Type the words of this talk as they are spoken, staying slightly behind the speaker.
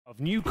Of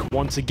Nuke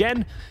once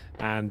again,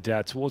 and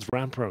towards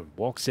Rampro.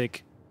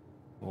 Woxic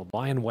will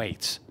lie in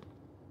wait.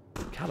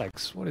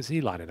 Calix, what is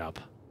he lining up?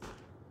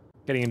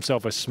 Getting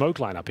himself a smoke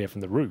line up here from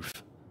the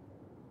roof.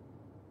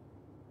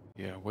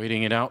 Yeah,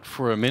 waiting it out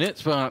for a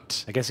minute,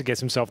 but I guess it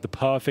gets himself the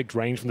perfect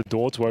range from the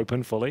door to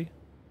open fully.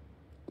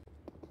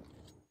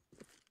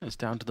 it's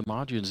down to the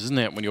margins, isn't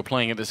it, when you're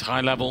playing at this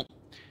high level?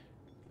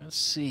 Let's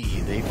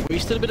see, they've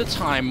wasted a bit of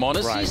time.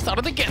 Modesty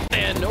started to get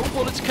there. No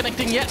bullets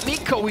connecting yet.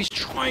 Nico, he's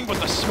trying, but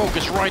the smoke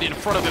is right in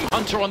front of him.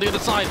 Hunter on the other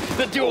side.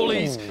 The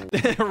dualies,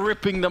 they're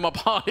ripping them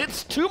apart.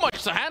 It's too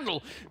much to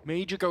handle.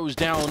 Major goes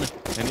down,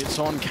 and it's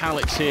on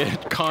Calix here.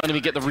 Can't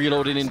even get the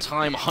reload in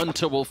time.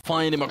 Hunter will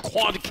find him a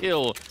quad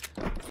kill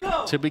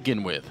to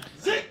begin with.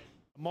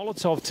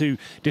 Molotov to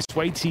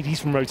dissuade CTs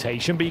from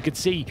rotation, but you could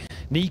see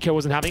Nico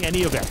wasn't having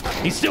any of it.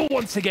 He still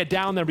wants to get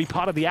down there and be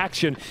part of the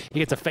action. He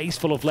gets a face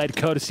full of lead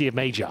courtesy of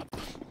Major.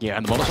 Yeah,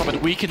 and the Molotov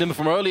had weakened him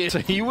from earlier, so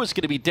he was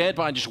going to be dead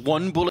by just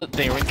one bullet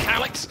there. And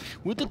Calix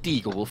with the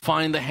deagle will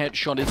find the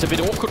headshot. It's a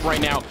bit awkward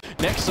right now.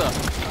 Nexa,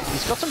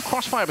 he's got some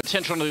crossfire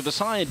potential on the other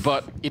side,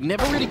 but it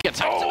never really gets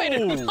activated.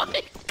 Oh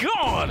my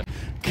god!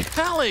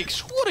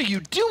 Calix, what are you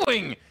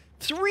doing?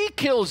 3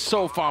 kills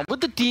so far with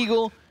the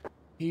deagle.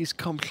 He's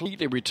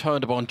completely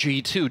returned upon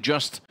G2,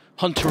 just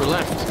Hunter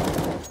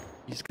left.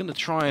 He's going to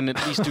try and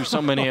at least do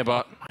something here,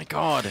 but my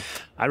god.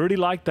 I really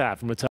like that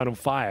from Eternal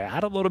Fire.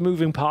 Had a lot of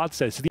moving parts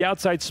there. So the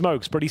outside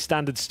smoke's pretty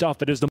standard stuff,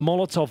 but there's the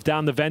Molotov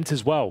down the vent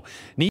as well.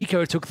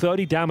 Nico took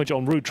 30 damage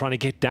en route trying to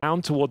get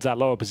down towards that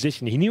lower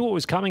position. He knew what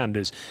was coming,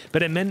 Anders,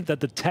 but it meant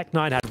that the Tech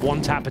 9 had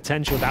one tap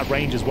potential at that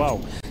range as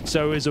well.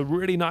 So it was a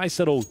really nice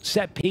little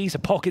set piece, a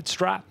pocket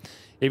strat,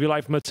 if you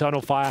like, from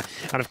Eternal Fire.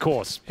 And of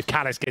course, if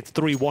Calix gets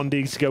 3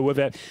 1Ds to go with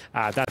it,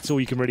 that's all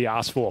you can really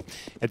ask for.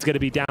 It's going to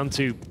be down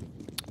to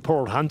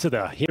poor old Hunter,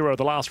 the hero of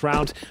the last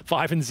round.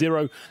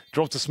 5-0,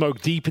 drops a smoke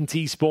deep in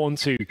T-spawn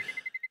to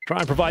try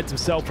and provide some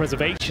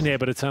self-preservation here,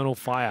 but Eternal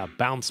Fire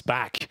bounce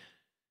back.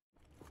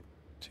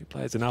 2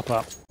 players in up.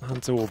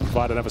 Hunter will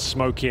provide another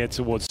smoke here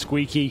towards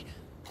Squeaky.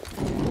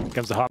 Here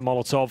comes the hot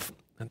Molotov,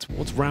 and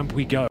towards ramp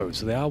we go.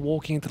 So they are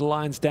walking into the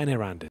Lion's Den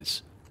here,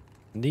 Anders.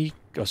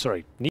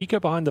 Nico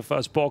behind the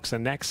first box,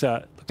 and Nexa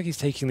looks like he's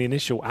taking the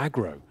initial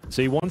aggro.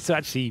 So he wants to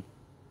actually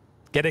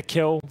get a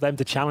kill, them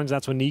to challenge.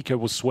 That's when Nico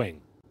will swing.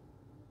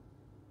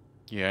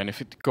 Yeah, and if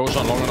it goes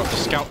on long enough, the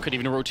scout could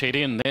even rotate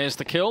in. There's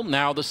the kill.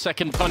 Now the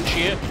second punch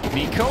here.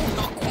 Nico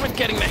not quite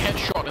getting the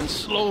headshot, and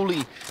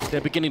slowly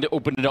they're beginning to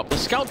open it up. The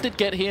scout did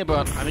get here,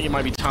 but I think it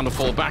might be time to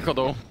fall back,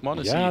 although,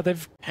 honestly, yeah,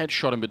 they've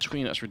headshot in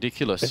between. That's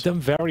ridiculous. They've done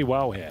very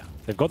well here.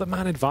 They've got the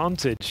man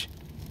advantage.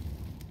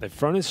 They've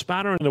thrown a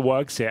spanner in the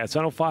works here.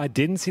 Eternal Fire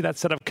didn't see that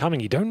setup coming.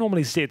 You don't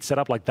normally see it set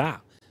up like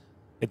that.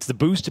 It's the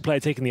booster player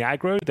taking the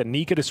aggro, then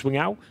Nico to swing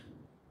out.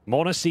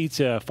 Monacy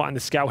to find the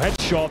scout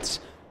headshots.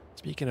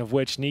 Speaking of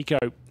which, Nico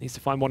needs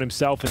to find one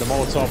himself, and the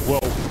Molotov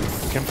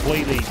will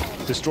completely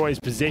destroy his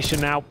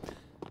position now.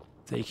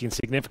 Taking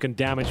significant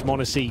damage.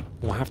 Monacy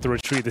will have to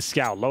retrieve the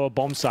scout. Lower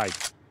bomb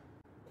site.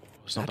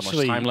 There's not that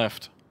much time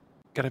left.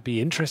 Going to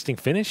be interesting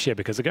finish here,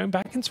 because they're going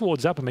back in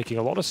towards up and making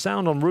a lot of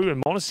sound en route,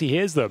 and Monacy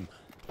hears them.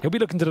 He'll be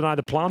looking to deny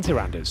the plant here,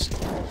 Anders.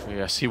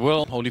 Yes, he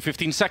will. Only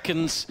 15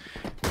 seconds.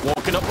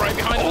 Walking up right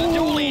behind the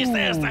dualies.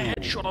 There's the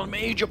headshot on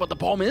Major, but the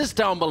bomb is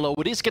down below.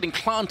 It is getting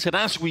planted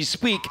as we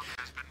speak.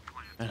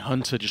 And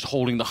Hunter just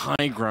holding the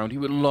high ground. He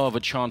would love a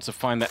chance to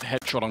find that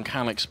headshot on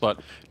Calix, but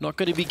not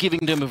going to be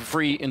giving them for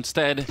free.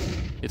 Instead,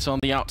 it's on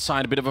the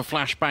outside. A bit of a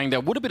flashbang. There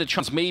would have been a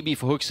chance maybe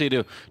for Huxley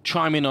to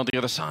chime in on the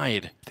other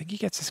side. I think he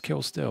gets his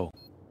kill still.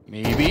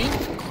 Maybe.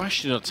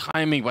 Question of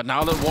timing, but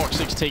now that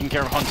Woxic's taking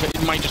care of Hunter,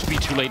 it might just be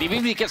too late. Even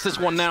if he gets this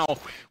one now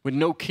with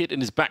no kit in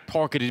his back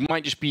pocket, it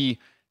might just be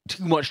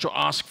too much to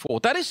ask for.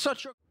 That is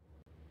such a...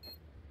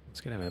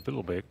 Let's get him a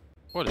little bit.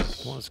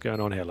 What's going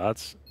on here,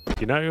 lads? Do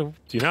you know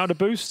how to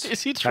boost?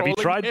 Is he trolling? Have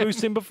you tried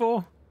boosting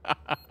before?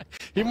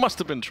 He must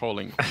have been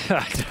trolling.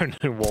 I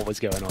don't know what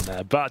was going on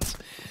there, but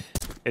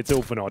it's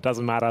all for naught. It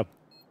doesn't matter.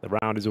 The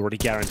round is already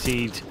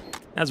guaranteed.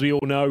 As we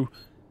all know,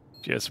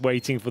 just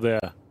waiting for the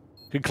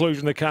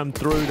conclusion to come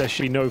through. There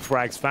should be no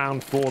frags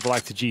found for the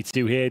likes of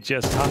G2 here.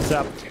 Just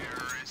Hunter.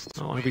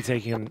 Oh, he'll be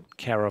taken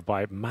care of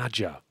by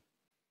Major.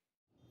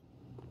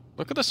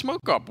 Look at the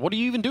smoke up. What do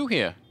you even do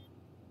here?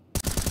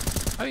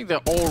 I think they're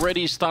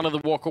already starting to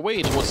walk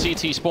away towards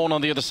CT spawn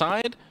on the other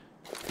side.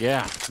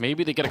 Yeah,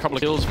 maybe they get a couple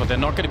of kills, but they're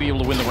not going to be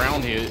able to win the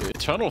round here.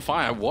 Eternal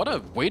Fire, what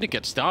a way to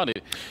get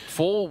started.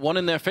 4-1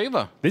 in their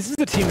favor. This is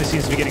the team that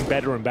seems to be getting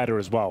better and better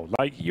as well.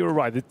 Like, you're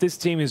right, this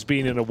team has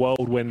been in a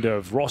whirlwind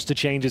of roster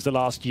changes the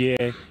last year.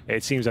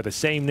 It seems like the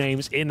same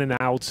names in and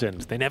out,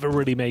 and they never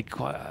really make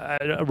quite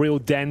a real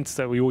dent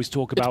that we always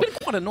talk about. It's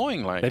been quite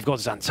annoying, like. They've got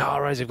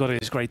Xantares, they've got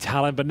this great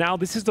talent, but now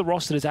this is the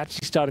roster that's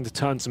actually starting to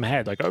turn some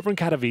head. Like, over in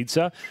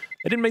Katowice,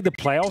 they didn't make the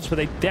playoffs, but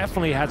they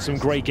definitely had some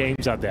great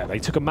games out there. They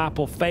took a map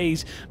off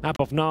FaZe, map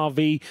off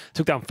Na'Vi,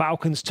 took down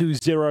Falcons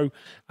 2-0.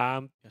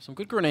 Some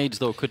good grenades,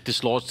 though, could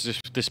dislodge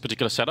this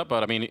particular setup,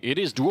 but I mean, it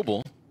is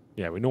doable.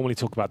 Yeah, we normally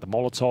talk about the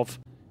Molotov.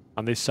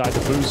 On this side,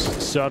 the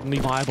boost certainly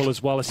viable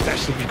as well,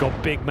 especially if you've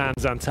got big man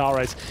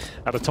Xantares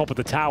at the top of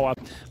the tower.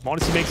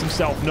 m0NESY makes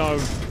himself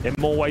known in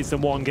more ways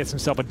than one, gets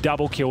himself a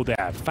double kill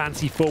there.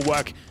 Fancy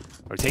footwork,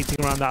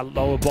 rotating around that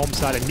lower bomb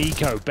side of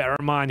NiKo. Bear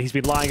in mind, he's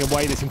been lying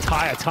away this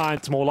entire time.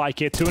 It's more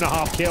like it.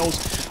 2.5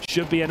 kills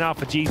should be enough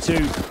for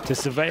G2 to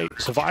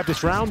survive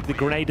this round. The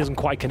grenade doesn't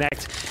quite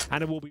connect,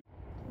 and it will be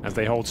as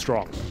they hold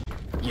strong.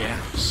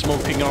 Yeah,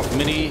 smoking off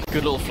Mini.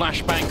 Good little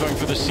flashbang going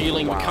through the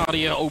ceiling. Wow.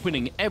 Micardia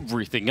opening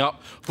everything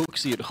up.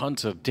 HooXi and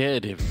Hunter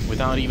dead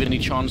without even any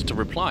chance to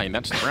reply. And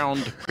that's the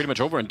round pretty much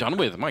over and done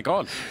with. My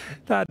God.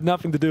 That had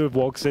nothing to do with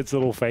Woxit's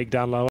little fake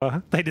down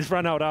lower. They just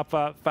ran out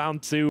upper,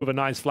 found two with a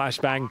nice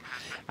flashbang.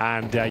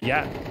 And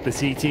yeah, the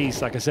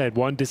CTs, like I said,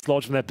 one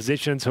dislodged from their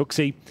positions.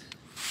 HooXi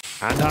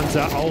and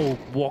Hunter. Oh,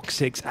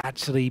 Woxit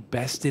actually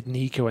bested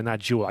NiKo in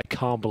that duel. I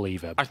can't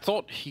believe it. I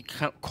thought he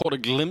caught a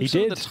glimpse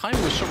of the time.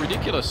 Was so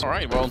ridiculous. All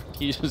right, well,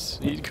 he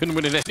couldn't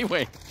win it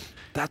anyway.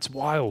 That's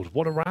wild.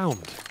 What a round.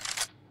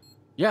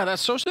 Yeah,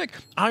 that's so sick.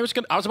 I was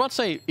about to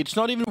say, it's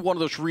not even one of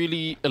those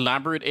really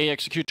elaborate A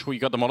executes where you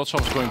got the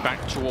Molotovs going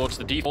back towards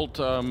the default,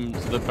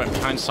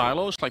 behind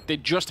silos. Like, they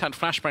just had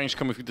flashbangs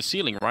coming through the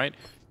ceiling, right?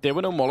 There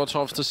were no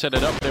Molotovs to set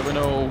it up. There were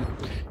no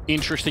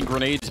interesting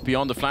grenades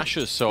beyond the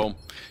flashes. So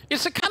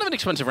it's a kind of an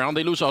expensive round.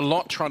 They lose a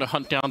lot trying to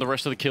hunt down the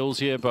rest of the kills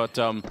here, but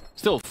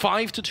still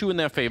 5-2 in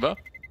their favor.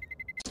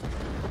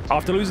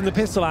 After losing the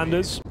pistol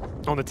landers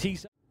on the T.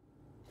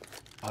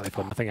 Oh, they've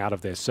got nothing out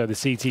of this. So the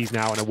CT's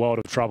now in a world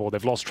of trouble.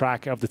 They've lost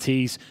track of the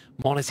T's.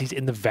 m0NESY's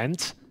in the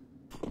vent.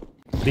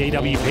 The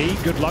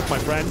AWP, good luck, my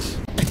friend.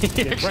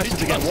 Impressive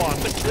to get one.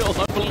 The kill,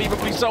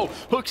 unbelievably so.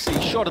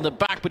 HooXi shot in the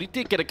back, but he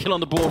did get a kill on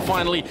the board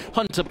finally.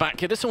 Hunter back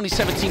here. There's only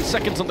 17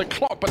 seconds on the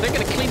clock, but they're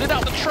going to clean it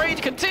out. The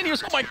trade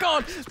continues. Oh my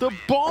God, the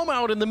bomb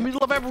out in the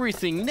middle of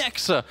everything.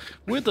 Nexa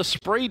with the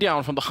spray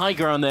down from the high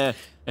ground there.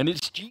 And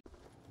it's G.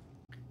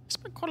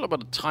 Spent quite a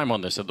lot of time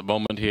on this at the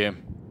moment here.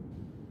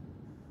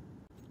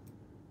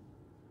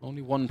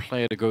 Only one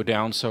player to go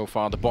down so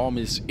far. The bomb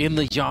is in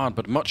the yard,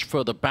 but much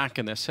further back,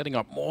 and they're setting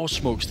up more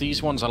smokes.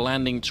 These ones are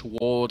landing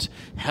towards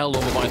hell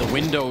over by the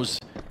windows.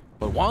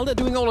 But while they're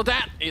doing all of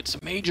that,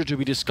 it's Major to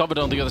be discovered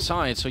on the other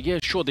side. So yeah,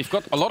 sure, they've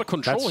got a lot of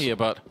control here,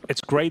 but...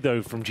 It's great,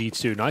 though, from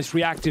G2. Nice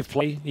reactive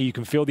play. You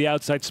can feel the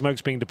outside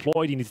smokes being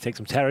deployed. You need to take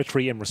some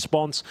territory in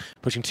response,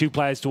 pushing two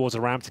players towards a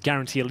ramp to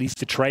guarantee at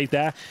least a trade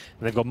there.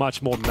 And they've got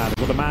much more than that.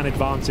 They've got the man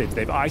advantage.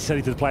 They've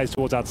isolated the players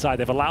towards outside.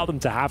 They've allowed them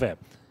to have it.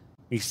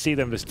 You see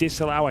them just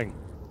disallowing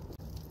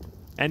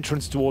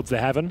entrance towards the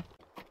heaven.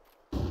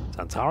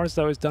 Xantares,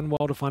 though, has done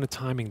well to find a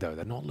timing, though.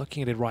 They're not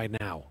looking at it right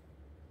now.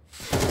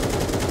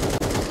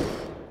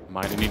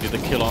 Might have needed the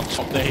kill on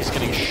top there. He's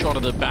getting shot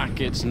at the back.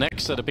 It's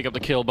Nexa to pick up the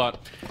kill, but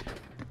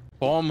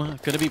bomb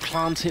going to be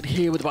planted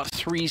here with about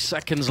 3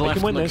 seconds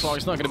left on the clock.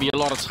 It's not going to be a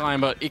lot of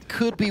time, but it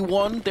could be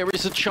one. There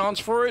is a chance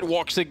for it.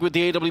 Woxit with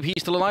the AWP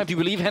still alive. Do you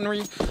believe,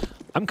 Henry?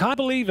 I'm kind of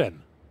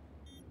believing.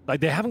 Like,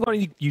 they haven't got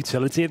any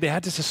utility. If they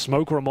had just a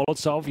smoke or a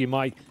Molotov, you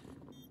might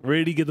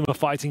really give them a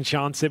fighting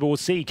chance here, but we'll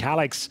see.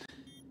 Calyx,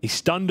 he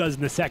stunned us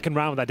in the second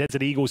round with that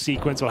Desert Eagle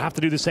sequence. We'll have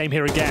to do the same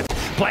here again.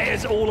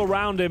 Players all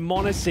around him.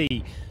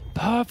 m0NESY,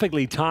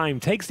 perfectly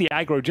timed, takes the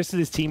aggro just as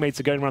his teammates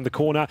are going around the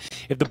corner.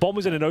 If the bomb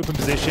was in an open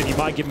position, you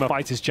might give him a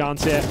fighter's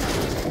chance here.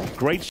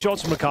 Great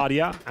shots from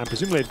Micardia, and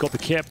presumably they've got the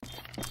kip,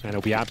 and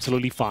it'll be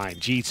absolutely fine.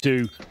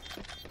 G2,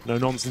 no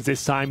nonsense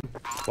this time.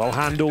 Well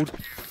handled.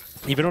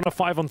 Even on a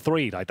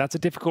 5-on-3, like, that's a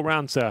difficult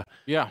round to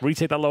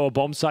retake that lower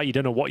bomb site. You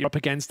don't know what you're up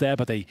against there,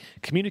 but they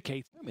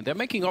communicate. I mean, they're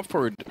making up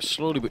for it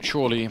slowly but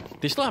surely.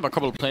 They still have a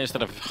couple of players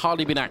that have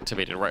hardly been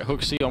activated, right?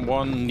 HooXi on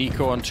 1,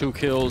 NiKo on 2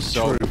 kills.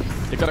 So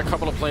they've got a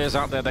couple of players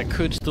out there that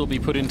could still be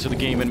put into the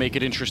game and make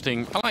it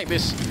interesting. I like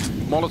this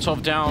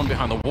Molotov down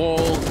behind the wall,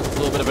 a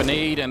little bit of a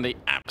nade, and they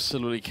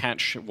absolutely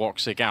catch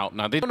Woxit out.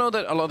 Now, they don't know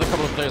that a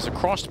couple of players are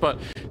crossed, but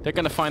they're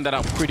going to find that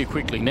out pretty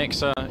quickly.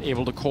 Nexa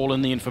able to call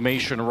in the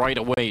information right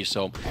away.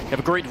 So they have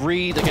a great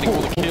read. They're getting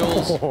all the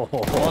kills.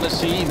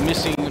 m0NESY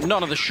missing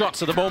none of the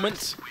shots at the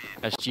moment,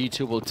 as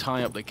G2 will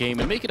tie up the game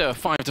and make it a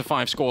 5-5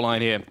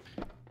 scoreline here.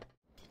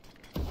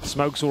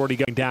 Smoke's already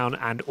going down,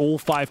 and all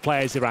 5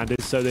 players around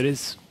it, so there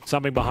is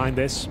something behind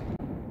this.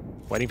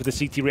 Waiting for the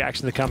CT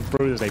reaction to come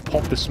through as they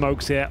pop the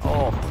smokes here.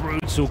 Oh,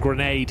 brutal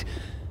grenade.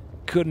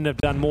 Couldn't have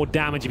done more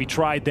damage if he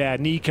tried there.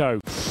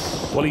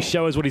 NiKo, will he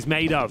show us what he's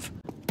made of?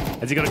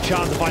 Has he got a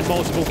chance to find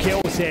multiple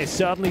kills here?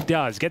 Certainly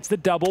does. Gets the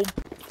double.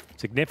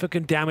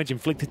 Significant damage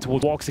inflicted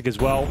towards Woxit as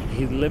well.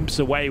 He limps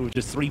away with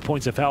just 3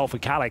 points of health for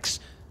Calyx.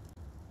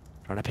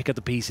 Trying to pick up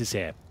the pieces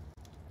here.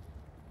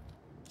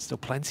 Still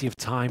plenty of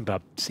time,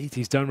 but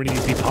CTs don't really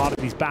need to be part of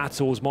these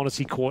battles.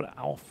 m0NESY caught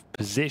off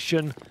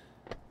position.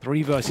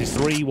 3 versus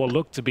 3 will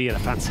look to be a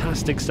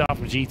fantastic start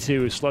from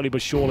G2, slowly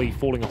but surely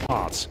falling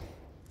apart.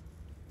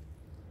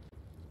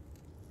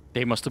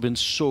 They must have been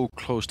so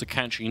close to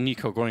catching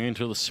NiKo going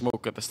into the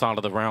smoke at the start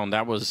of the round.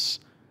 That was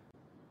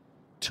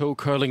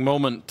toe-curling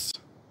moment.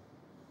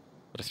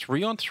 But a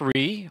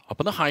 3-on-3 up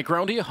on the high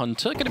ground here.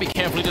 Hunter going to be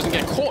careful he doesn't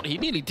get caught. He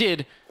nearly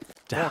did.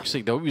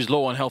 Woxit, though, he was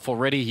low on health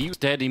already. He was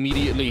dead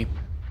immediately.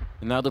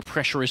 And now the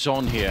pressure is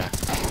on here.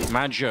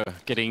 Major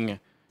getting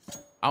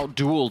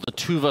out-dueled, the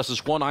 2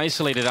 versus 1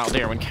 isolated out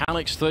there. And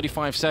Calix,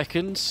 35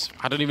 seconds.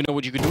 I don't even know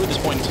what you can do at this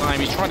point in time.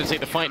 He's trying to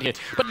take the fight here,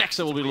 but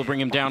Nexa will be able to bring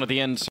him down at the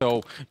end.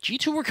 So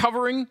G2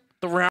 recovering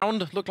the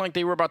round. Looked like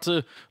they were about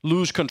to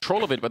lose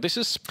control of it, but this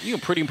is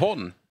pretty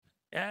important.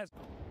 Yes.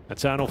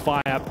 Eternal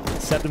Fire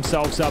set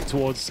themselves up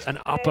towards an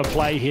upper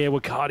play here.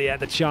 Wacardi had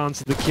the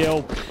chance of the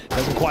kill.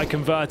 Doesn't quite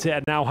convert it.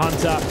 And now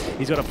Hunter,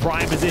 he's got a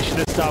prime position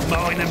to start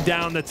mowing them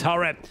down the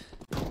turret.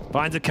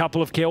 Finds a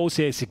couple of kills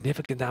here.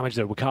 Significant damage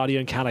though. Wacardi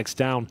and Calix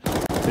down.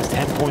 There's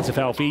 10 points of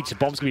health each. The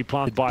bomb's going to be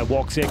planted by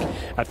Woxic.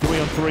 At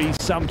 3-on-3,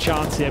 some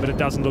chance here, but it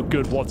doesn't look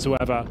good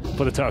whatsoever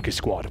for the Turkish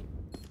squad.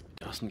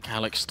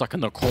 Calix stuck in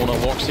the corner.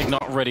 Woxic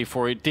not ready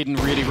for it. Didn't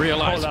really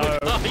realize. Oh, no.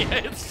 Oh, yeah,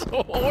 it's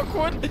so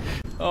awkward.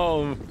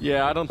 Oh,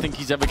 yeah, I don't think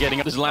he's ever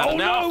getting up his ladder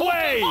now. No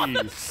way!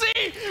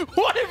 See,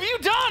 what have you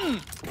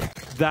done?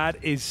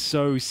 That is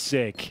so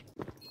sick.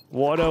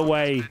 What a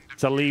way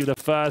to leave the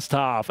first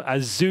half. A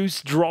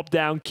Zeus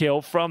drop-down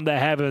kill from the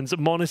heavens.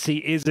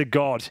 m0NESY is a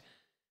god.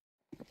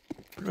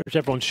 Pretty much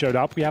everyone showed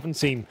up. We haven't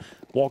seen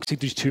Woxic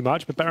do too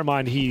much, but bear in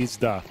mind he's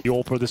the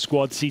AWP of the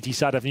squad. CT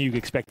side, I think you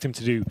expect him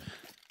to do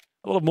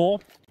a little more.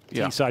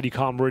 Yeah. T side, you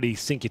can't really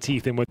sink your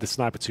teeth in with the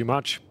sniper too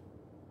much.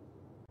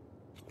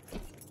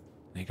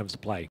 Here comes the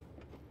play.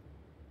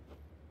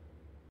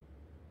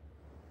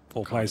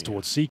 All players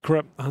towards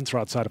Secret. Hunter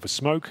outside of a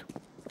smoke.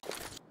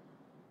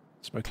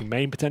 Smoking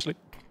main, potentially.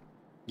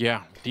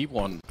 Yeah, deep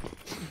one.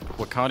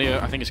 Wacardi,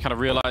 I think, is kind of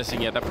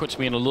realizing, yeah, that puts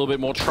me in a little bit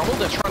more trouble.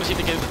 They're trying to see if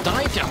they get the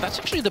dive down. That's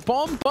actually the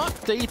bomb, but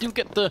they do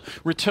get the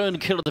return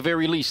kill at the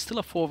very least. Still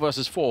a 4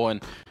 versus 4,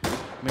 and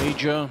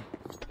Major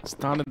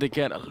started to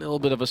get a little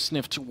bit of a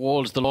sniff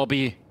towards the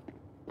lobby.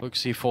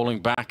 Luxie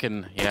falling back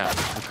and, yeah,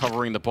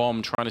 recovering the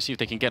bomb, trying to see if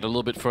they can get a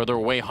little bit further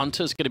away.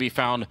 Hunter's going to be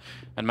found,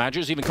 and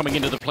Major's even coming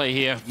into the play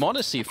here.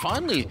 m0NESY,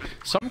 finally,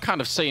 some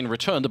kind of say in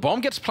return. The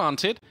bomb gets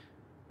planted,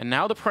 and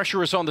now the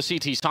pressure is on the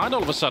CT side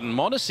all of a sudden.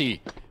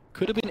 m0NESY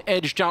could have been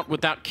edged out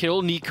with that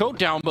kill. Nico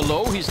down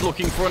below. He's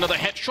looking for another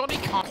headshot. He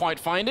can't quite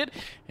find it.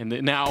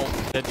 And now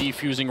they're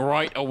defusing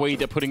right away.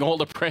 They're putting all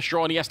the pressure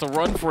on. He has to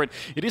run for it.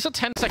 It is a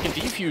 10-second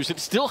defuse.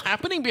 It's still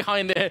happening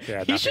behind there.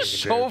 Yeah, he's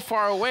just so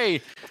far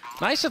away.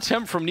 Nice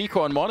attempt from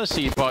Nico and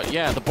m0NESY, but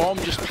yeah, the bomb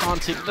just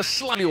planted in a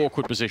slightly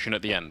awkward position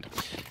at the end.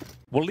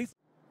 Well, at least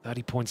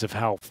 30 points of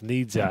health.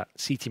 Needs a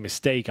CT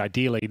mistake.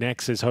 Ideally,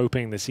 Nex is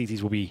hoping the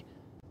CTs will be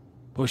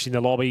pushing the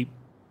lobby.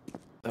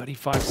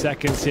 35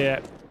 seconds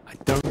here. I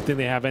don't think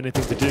they have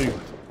anything to do.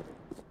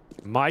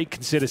 Might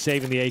consider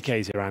saving the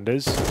AKs here,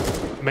 Anders.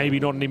 Maybe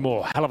not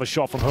anymore. Hell of a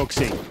shot from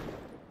HooXi.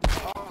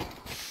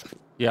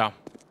 Yeah,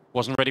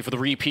 wasn't ready for the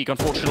re-peek,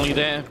 unfortunately,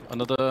 there.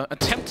 Another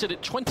attempt at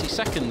it, 20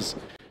 seconds.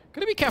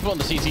 Gotta be careful on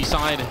the CT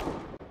side.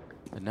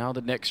 And now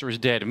that Nexa is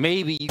dead,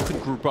 maybe you could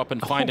group up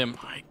and find him.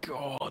 My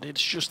god,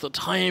 it's just the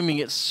timing.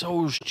 It's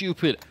so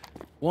stupid.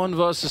 1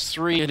 versus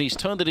 3, and he's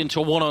turned it into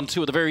a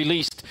 1-on-2 at the very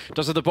least.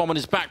 Does have the bomb on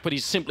his back, but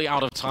he's simply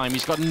out of time.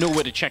 He's got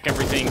nowhere to check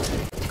everything.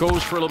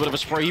 Goes for a little bit of a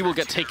spray. He will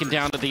get taken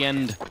down at the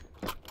end.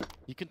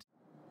 You can...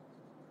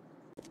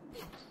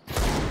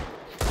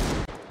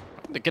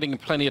 They're getting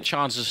plenty of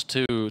chances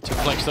to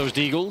flex those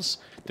deagles.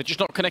 They're just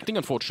not connecting,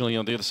 unfortunately,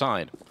 on the other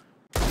side.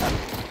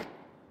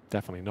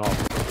 Definitely not.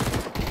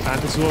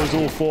 And this was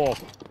all for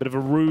a bit of a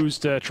ruse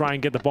to try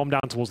and get the bomb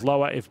down towards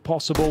lower, if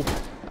possible.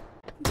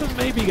 So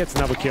maybe he gets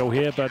another kill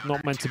here, but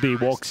not meant to be.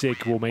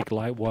 Woxic will make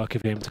light work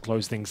of him to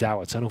close things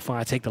out. Eternal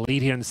Fire take the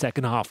lead here in the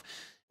second half.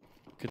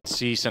 Could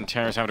see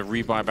Santeras having to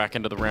rebuy back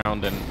into the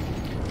round and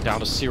down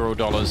to $0.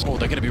 Oh,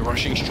 they're going to be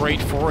rushing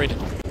straight for it.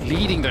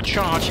 Leading the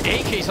charge.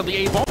 AK's on the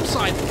A-bomb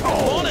side.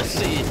 Oh,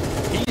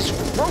 m0NESY,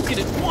 he's broken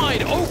it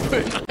wide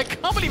open. I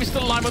can't believe he's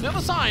still alive on the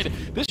other side.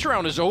 This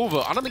round is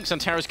over. I don't think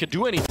Santeras could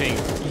do anything.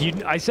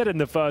 I said it in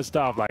the first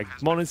half, like,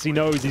 m0NESY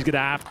knows he's going to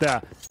have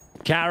to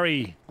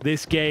carry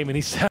this game, and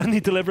he's certainly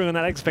delivering on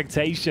that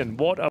expectation.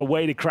 What a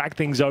way to crack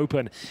things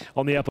open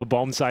on the upper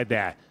bomb side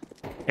there.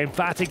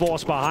 Emphatic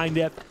force behind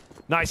it.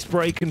 Nice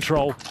spray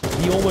control.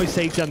 He almost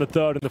takes down the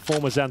third in the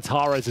form of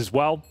Xantares as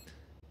well.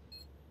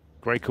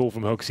 Great call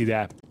from HooXi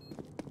there.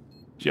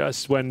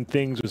 Just when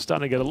things were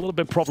starting to get a little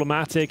bit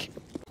problematic.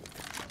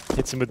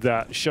 Hits him with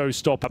the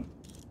showstopper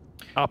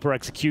upper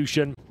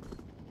execution.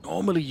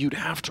 Normally, you'd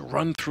have to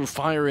run through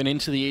fire and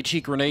into the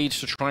HE grenades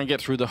to try and get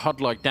through the HUD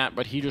like that,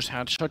 but he just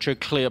had such a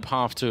clear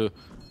path to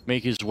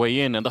make his way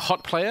in. And the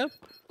HUD player,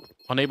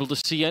 unable to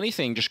see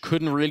anything, just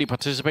couldn't really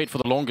participate for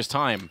the longest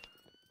time.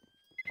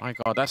 My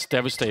god, that's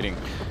devastating.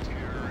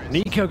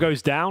 Nico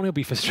goes down. He'll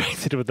be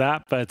frustrated with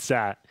that, but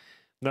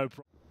no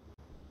problem.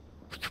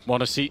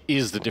 m0NESY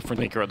is the difference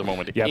maker at the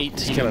moment. Yep.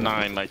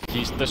 18-9. Like,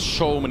 there's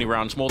so many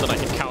rounds, more than I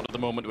can count at the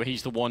moment, where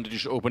he's the one to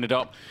just open it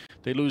up.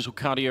 They lose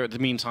Wacardi at the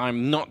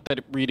meantime. Not that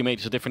it really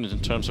makes a difference in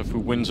terms of who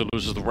wins or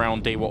loses the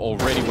round. They were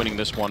already winning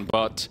this one,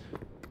 but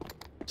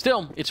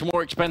still, it's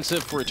more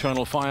expensive for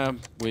Eternal Fire,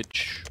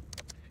 which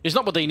is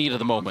not what they need at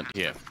the moment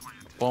here.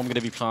 Bomb going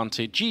to be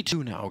planted.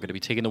 G2 now going to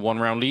be taking the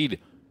 1-round lead.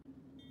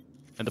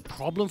 And the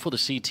problem for the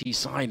CT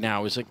side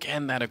now is,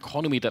 again, that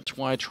economy. That's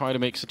why I tried to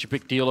make such a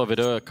big deal of it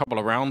a couple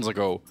of rounds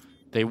ago.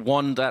 They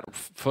won that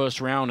first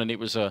round, and it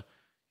was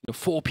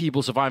 4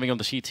 people surviving on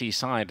the CT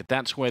side.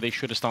 That's where they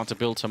should have started to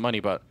build some money,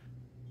 but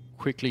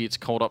quickly it's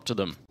caught up to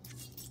them.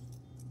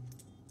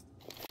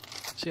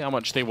 See how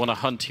much they want to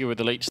hunt here at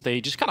the late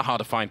stage. It's kind of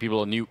hard to find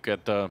people to nuke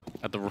at the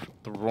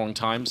wrong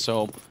time,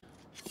 so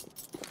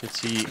you could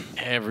see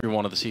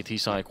everyone on the CT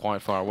side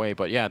quite far away.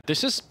 But yeah,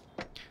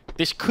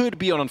 this could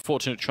be an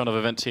unfortunate turn of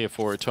events here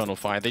for Eternal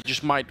Fire. They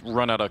just might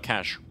run out of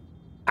cash.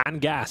 And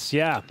gas,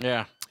 yeah.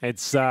 Yeah.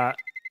 It's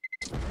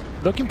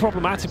looking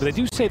problematic, but they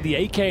do save the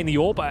AK and the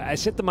AWP. I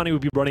said the money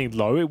would be running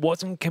low. It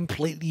wasn't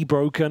completely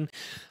broken.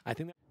 I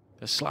think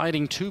they're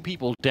sliding 2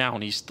 people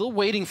down. He's still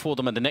waiting for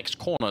them at the next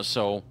corner,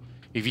 so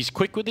if he's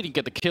quick with it, he can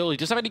get the kill. He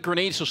doesn't have any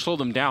grenades to slow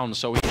them down,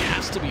 so he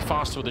has to be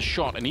faster with the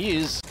shot, and he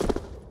is.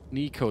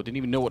 Nico didn't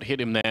even know what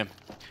hit him there.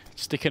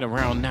 Sticking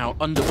around now,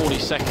 under 40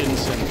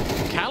 seconds,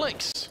 and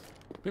Calix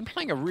been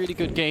playing a really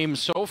good game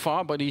so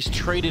far, but he's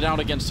traded out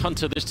against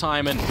Hunter this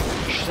time, and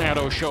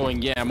Shadow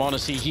showing, yeah,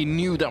 honestly, he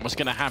knew that was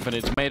going to happen.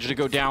 It's Major to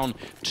go down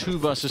 2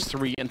 versus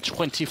 3 in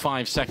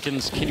 25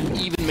 seconds. Can you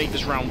even make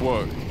this round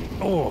work?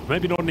 Oh,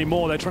 maybe not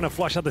anymore. They're trying to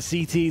flush out the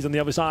CTs on the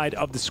other side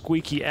of the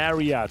squeaky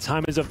area.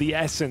 Time is of the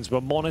essence,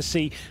 but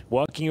Monacy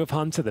working with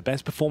Hunter, the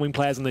best performing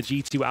players on the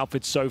G2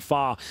 outfit so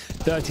far.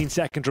 13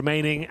 seconds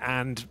remaining,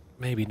 and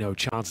maybe no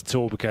chance at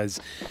all,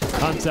 because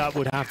Hunter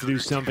would have to do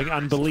something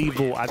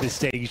unbelievable at this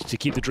stage to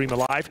keep the dream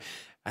alive.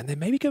 And then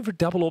maybe go for a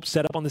double AWP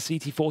setup on the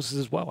CT forces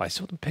as well. I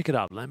saw them pick it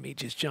up. Let me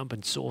just jump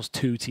and source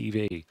 2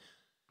 TV.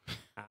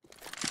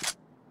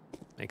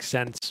 Makes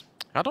sense.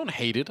 I don't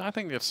hate it. I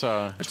think it's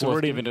a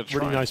really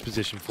nice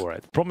position for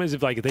it. The problem is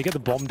if they get the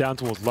bomb down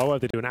towards lower,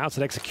 they do an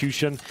outside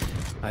execution.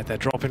 They're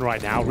dropping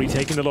right now,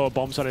 retaking the lower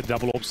bomb side at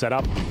double AWP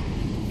setup.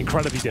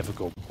 Incredibly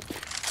difficult.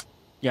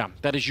 Yeah,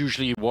 that is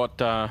usually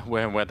what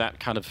where that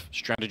kind of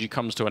strategy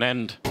comes to an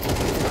end.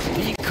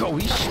 Nico,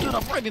 he stood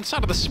up right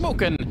inside of the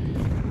smoke, and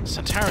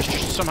Santaris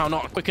just somehow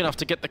not quick enough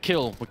to get the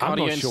kill. I'm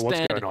not sure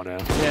what's going on here.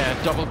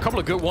 Yeah, couple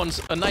of good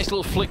ones. A nice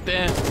little flick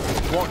there.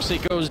 Roxy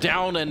goes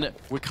down, and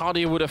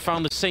Wicardia would have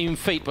found the same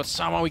fate, but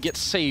somehow he gets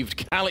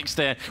saved. Calix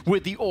there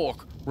with the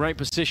Orc. Right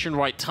position,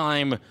 right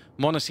time.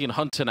 Monacy and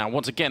Hunter now.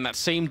 Once again, that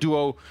same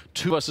duo,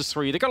 2 versus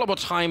 3. They got a lot more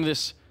time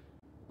this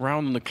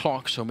round on the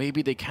clock, so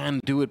maybe they can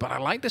do it, but I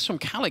like this from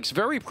Calix.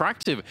 Very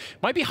proactive.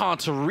 Might be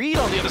hard to read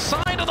on the other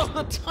side, although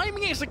the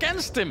timing is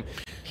against him.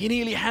 He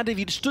nearly had it. If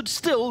he'd stood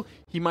still,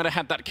 he might have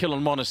had that kill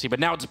on Monacy, but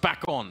now it's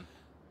back on.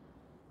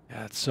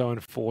 Yeah, it's so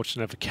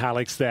unfortunate for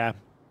Calix there.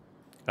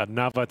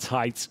 Another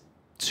tight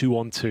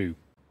 2-on-2.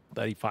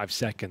 35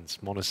 seconds.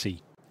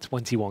 Monacy,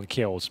 21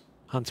 kills.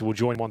 Hunter will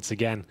join once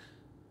again.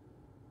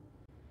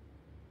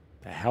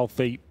 They're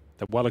healthy.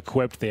 They're well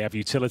equipped. They have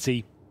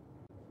utility.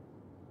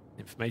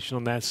 Information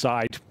on their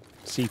side.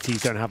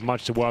 CTs don't have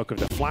much to work with.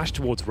 The flash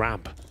towards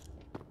ramp.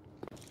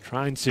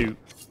 Trying to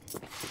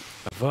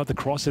avert the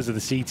crosses of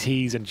the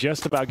CTs and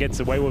just about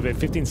gets away with it.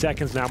 15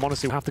 seconds now.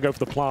 Monacy will have to go for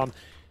the plant.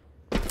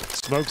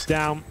 Smokes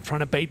down, trying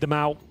to bait them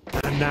out.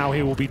 And now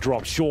he will be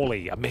dropped.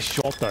 Surely a missed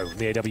shot though from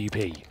the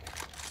AWP.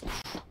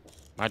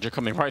 Major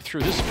coming right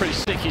through. This is pretty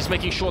sick. He's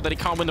making sure that he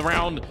can't win the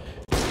round.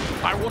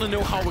 I want to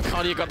know how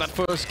Wicardia got that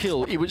first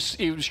kill. It was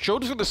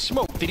showed us with the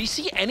smoke. Did he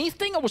see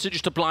anything, or was it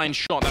just a blind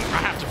shot? I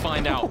have to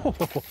find out.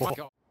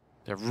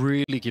 They're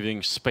really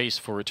giving space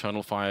for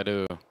Eternal Fire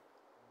to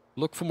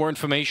look for more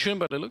information,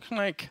 but it looks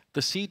like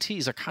the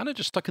CTs are kind of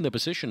just stuck in their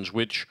positions,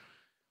 which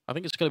I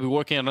think it's going to be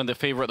working out in their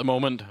favor at the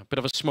moment. A bit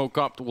of a smoke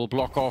up will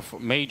block off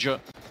Major.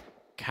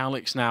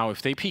 Calix now,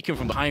 if they peek him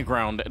from the high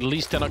ground, at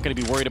least they're not going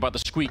to be worried about the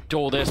squeak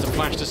door. There's the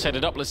flash to set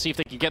it up. Let's see if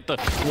they can get the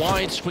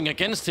wide swing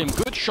against him.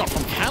 Good shot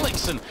from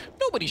Calix, and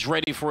nobody's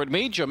ready for it.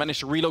 Major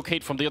managed to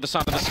relocate from the other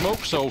side of the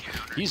smoke, so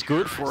he's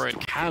good for it.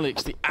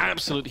 Calix, the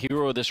absolute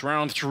hero of this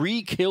round.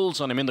 3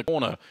 kills on him in the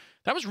corner.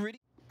 That was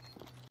really...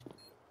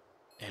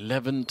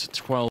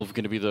 11-12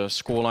 going to be the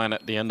scoreline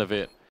at the end of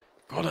it.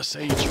 Gotta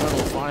say,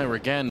 Eternal Fire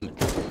again.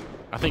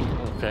 I think...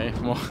 Okay,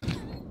 come on.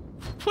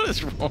 What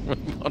is wrong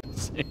with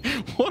Monacy?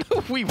 What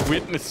are we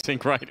witnessing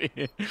right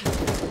here?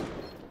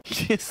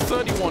 He has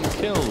 31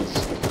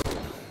 kills.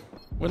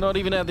 We're not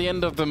even at the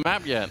end of the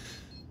map yet.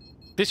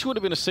 This would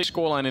have been a 6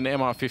 scoreline in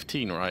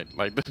MR15, right?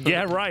 Like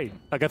yeah, right.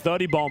 Like a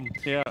 30 bomb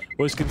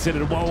was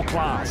considered world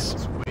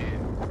class.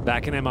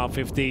 Back in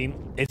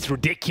MR15, it's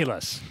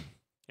ridiculous.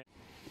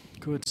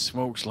 Good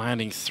smokes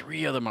landing.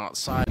 3 of them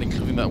outside,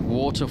 including that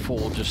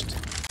waterfall just...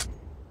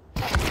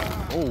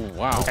 Oh,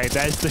 wow. Okay,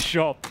 there's the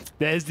shot.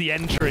 There's the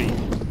entry.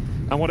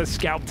 And what a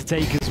scalp to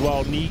take as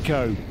well.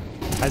 Nico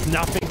has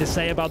nothing to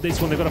say about this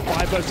one. They've got a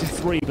 5 versus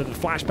 3, but the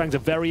flashbangs are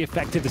very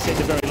effective to say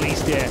the very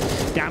least here.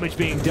 Damage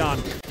being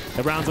done.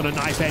 The round's on a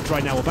knife edge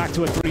right now. We're back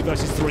to a 3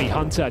 versus 3.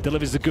 Hunter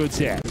delivers the goods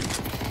here.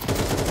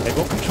 They've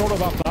got control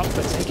of up,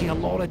 but taking a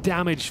lot of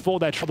damage for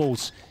their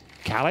troubles.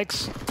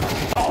 Calix.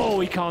 Oh,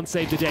 he can't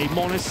save the day.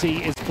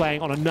 Monacy is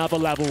playing on another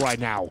level right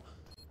now.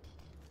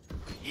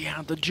 He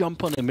had the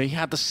jump on him. He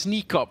had the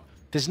sneak up.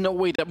 There's no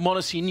way that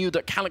Monacy knew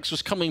that Calix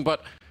was coming,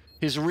 but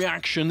His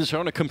reactions are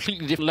on a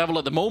completely different level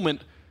at the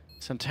moment.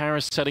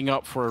 Santaris setting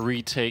up for a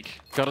retake.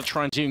 Gotta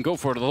try and go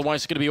for it, otherwise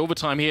it's gonna be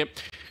overtime here.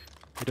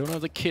 They don't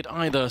have the kit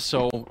either,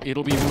 so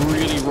it'll be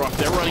really rough.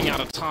 They're running out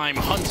of time.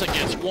 Hunter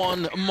gets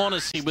one,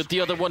 m0NESY with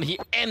the other one. He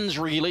ends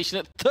regulation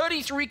at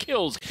 33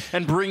 kills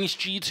and brings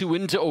G2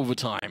 into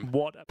overtime.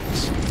 What?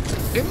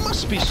 It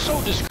must be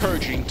so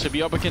discouraging to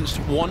be up against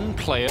one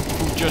player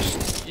who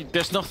just,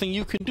 there's nothing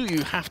you can do.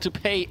 You have to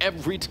pay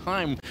every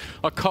time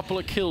a couple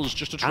of kills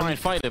just to try and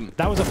fight him.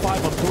 That was a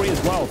 5-on-3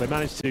 as well. They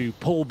managed to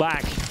pull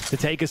back to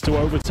take us to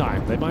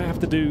overtime. They might have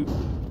to do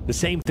the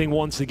same thing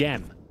once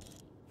again.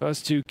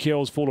 First 2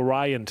 kills for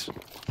Orion.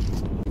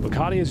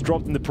 Bacardi has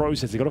dropped in the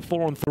process. They got a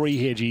 4-on-3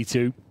 here,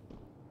 G2.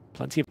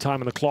 Plenty of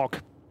time on the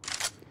clock.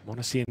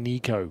 m0NESY and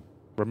Nico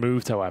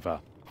removed, however.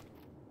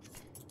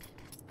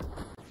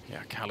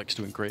 Yeah, AMKAL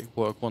doing great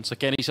work once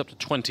again. He's up to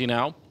 20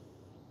 now.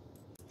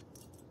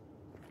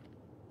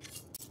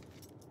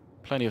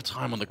 Plenty of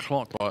time on the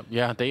clock, but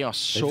yeah, they are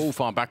so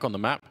far back on the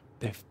map.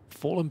 They've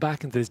fallen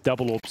back into this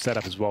double AWP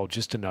setup as well,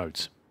 just to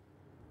note.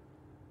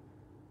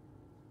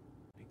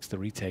 Makes the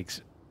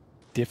retakes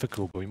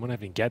difficult, but we might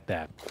even get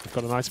there. We've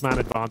got a nice man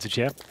advantage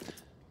here.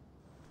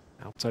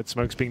 Outside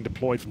smoke's being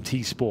deployed from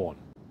T-Spawn.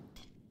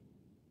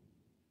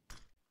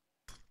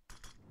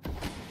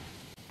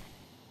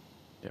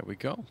 There we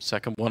go.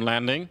 Second one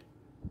landing.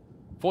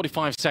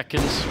 45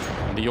 seconds.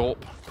 And the AWP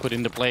put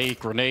into play.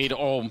 Grenade.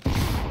 Oh,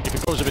 if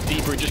it goes a bit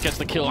deeper, it just gets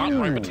the kill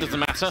outright, but it doesn't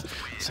matter.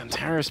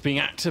 Santaris being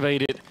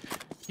activated.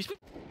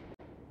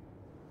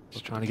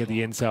 Just trying to get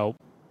the intel.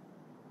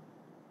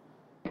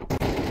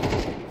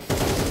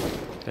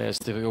 There's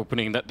the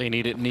opening that they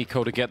needed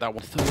Nico to get that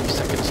one. 30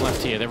 seconds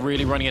left here. They're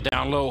really running it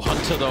down low.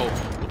 Hunter, though,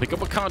 will pick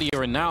up a card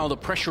here, and now the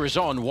pressure is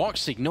on.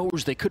 Woxic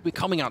knows they could be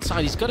coming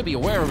outside. He's got to be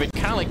aware of it.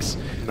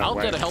 AMKAL out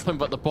there to help him,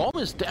 but the bomb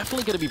is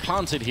definitely going to be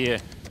planted here.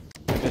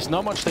 There's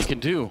not much they can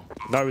do.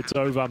 No, it's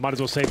over. Might as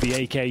well save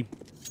the AK.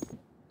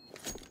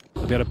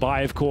 They'll be able to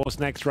buy, of course,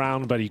 next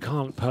round, but you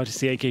can't purchase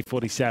the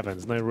AK-47.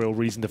 There's no real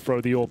reason to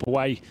throw the AWP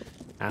away.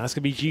 And that's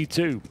going to be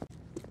G2.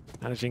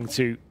 Managing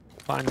to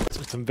find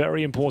some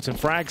very important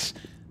frags.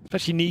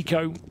 Especially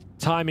Nico.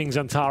 Timing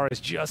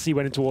Santaris just he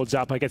went in towards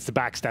Zappa, gets the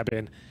backstab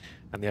in.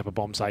 And the upper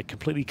bomb site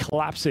completely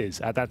collapses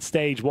at that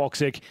stage.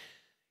 Woxic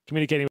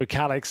communicating with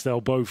AMKAL.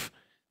 They'll both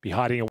be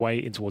hiding away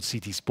in towards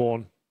CT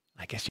spawn.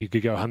 I guess you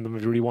could go hunt them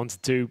if you really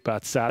wanted to.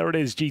 But there it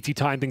is. GT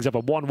tying things up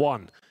at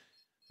 1-1.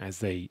 As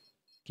they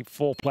keep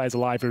 4 players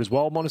alive here as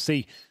well.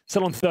 m0NESY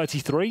still on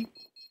 33.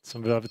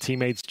 Some of the other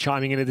teammates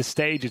chiming in at this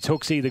stage. It's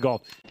HooXi. They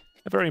got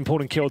a very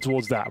important kill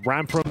towards that.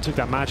 Ramprum took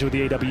that match with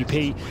the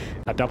AWP.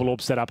 That double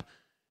AWP setup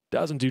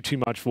doesn't do too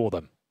much for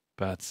them.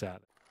 But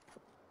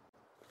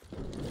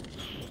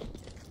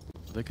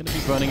they're going to be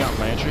burning out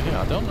Major here.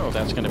 I don't know if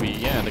that's going to be...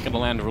 Yeah, they're going to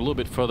land a little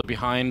bit further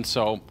behind.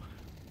 So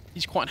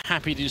he's quite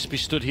happy to just be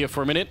stood here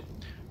for a minute.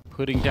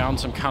 Putting down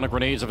some counter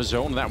grenades of his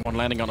own. That one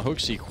landing on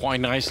HooXi quite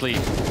nicely.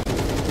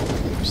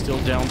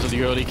 Still down to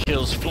the early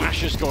kills.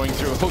 Flashes going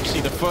through.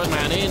 HooXi, the first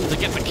man in to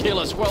get the kill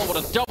as well. What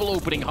a double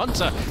opening.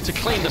 Hunter to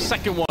claim the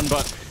second one,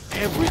 but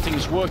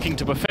everything's working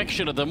to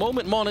perfection at the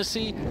moment.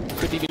 m0NESY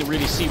couldn't even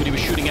really see what he was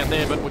shooting at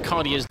there, but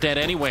Bacardi is dead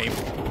anyway.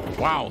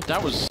 Wow,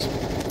 that was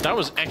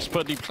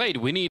expertly played.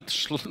 We need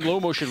slow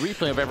motion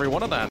replay of every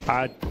one of that.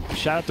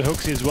 Shout out to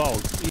HooXi as well.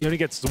 He only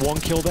gets the 1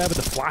 kill there, but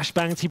the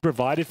flashbangs he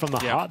provided from the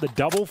heart, the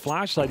double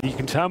flash, like you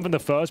can turn from the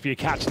first, but you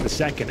catch in the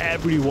second.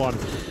 Everyone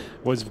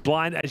was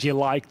blind as you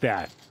like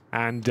that.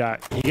 And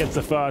he gets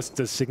the first,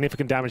 does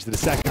significant damage to the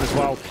second as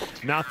well.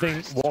 Nothing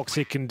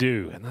Woxic can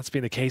do. And that's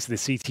been the case of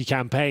the CT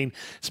campaign.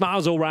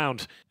 Smiles all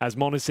round as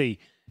m0NESY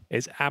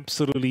is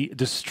absolutely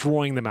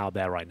destroying them out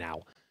there right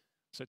now.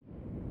 So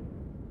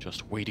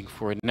just waiting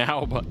for it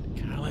now, but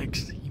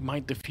AMKAL, he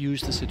might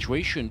defuse the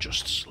situation.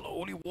 Just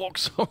slowly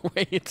walks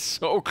away. It's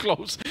so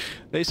close.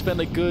 They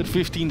spend a good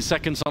 15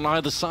 seconds on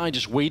either side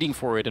just waiting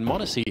for it. And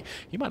m0NESY,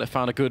 he might have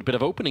found a good bit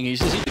of opening. He's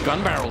just hit the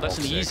gun barrel. That's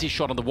an easy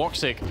shot on the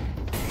Woxic.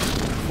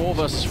 4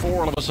 versus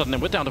 4 all of a sudden,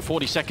 and we're down to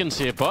 40 seconds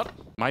here, but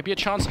might be a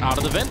chance out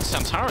of the vent.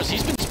 Santaris,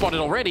 he's been spotted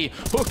already.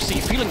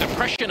 HooXi feeling the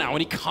pressure now, and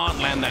he can't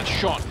land that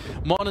shot.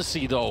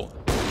 m0NESY, though,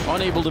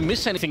 unable to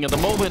miss anything at the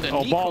moment,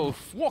 and Nico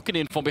walking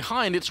in from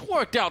behind. It's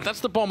worked out.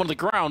 That's the bomb on the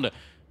ground.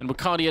 And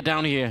Bacardi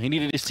down here. He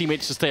needed his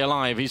teammates to stay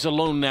alive. He's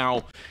alone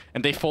now,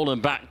 and they've fallen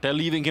back. They're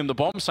leaving him the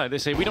bomb site. They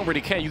say, we don't really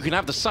care. You can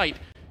have the site.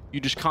 You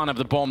just can't have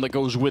the bomb that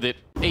goes with it.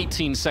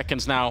 18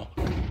 seconds now.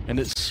 And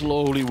it's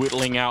slowly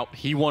whittling out.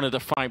 He wanted to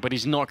fight, but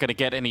he's not going to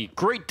get any.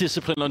 Great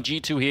discipline on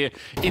G2 here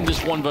in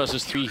this 1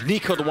 versus 3.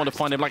 Nico the one to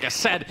find him. Like I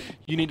said,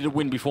 you needed to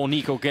win before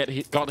Nico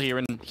got here,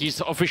 and he's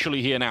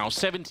officially here now.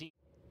 17.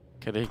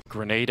 Okay, they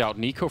grenade out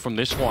Nico from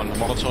this one.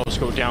 Molotovs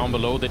go down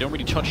below. They don't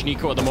really touch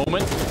Nico at the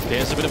moment.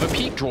 There's a bit of a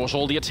peek. Draws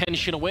all the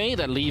attention away.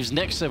 That leaves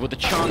Nexa with a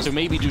chance to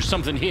maybe do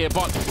something here,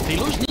 but they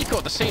lose Nico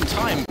at the same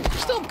time.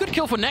 Still a good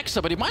kill for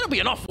Nexa, but it might not be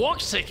enough.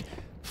 Woxic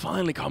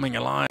finally coming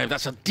alive.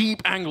 That's a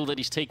deep angle that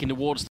he's taking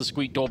towards the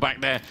squeak door back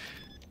there.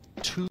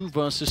 2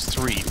 versus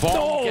 3.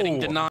 Bomb getting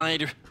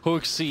denied.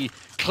 HooXi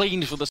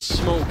cleans for the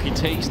smoke. He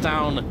takes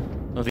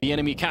down the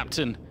enemy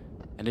captain.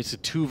 And it's a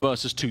 2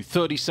 versus 2.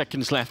 30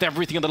 seconds left.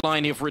 Everything on the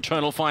line here for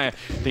Eternal Fire.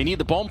 They need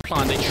the bomb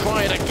plant. They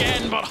try it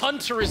again, but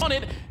Hunter is on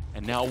it.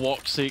 And now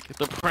Woxic,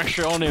 the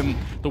pressure on him,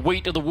 the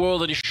weight of the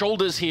world on his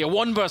shoulders here.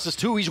 1 versus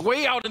 2, he's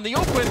way out in the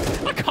open.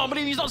 I can't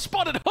believe he's not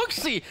spotted.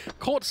 Hooksy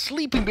caught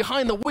sleeping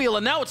behind the wheel,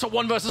 and now it's a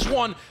 1 versus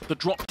 1. The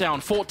drop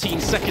down, 14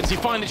 seconds. He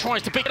finally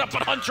tries to pick it up,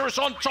 but Hunter is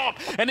on top,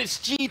 and it's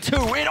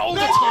G2 in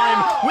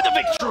overtime with a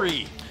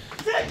victory.